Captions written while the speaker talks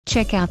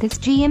Check out this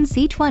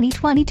GMC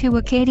 2022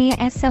 Acadia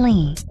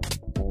SLE.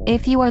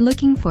 If you are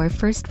looking for a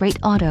first-rate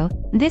auto,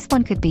 this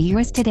one could be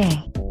yours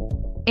today.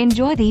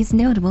 Enjoy these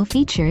notable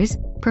features: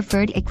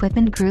 preferred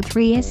equipment group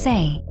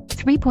 3SA,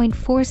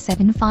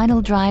 3.47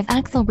 final drive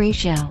axle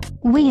ratio,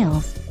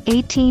 wheels,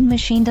 18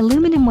 machined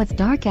aluminum with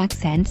dark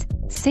accents,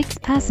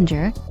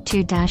 6-passenger,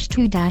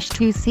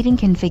 2-2-2 seating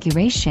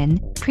configuration,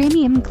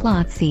 premium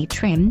cloth seat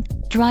trim,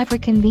 driver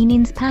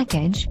convenience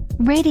package,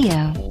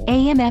 radio,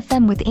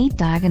 AM/FM with 8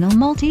 diagonal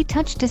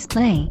multi-touch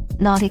display,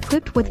 not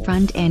equipped with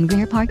front and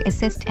rear park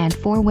assist and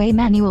 4-way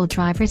manual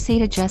driver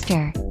seat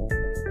adjuster.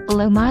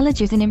 Low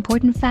mileage is an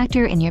important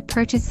factor in your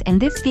purchase,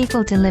 and this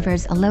vehicle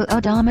delivers a low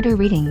odometer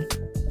reading.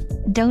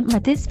 Don't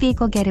let this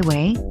vehicle get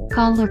away.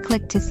 Call or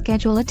click to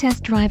schedule a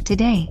test drive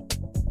today.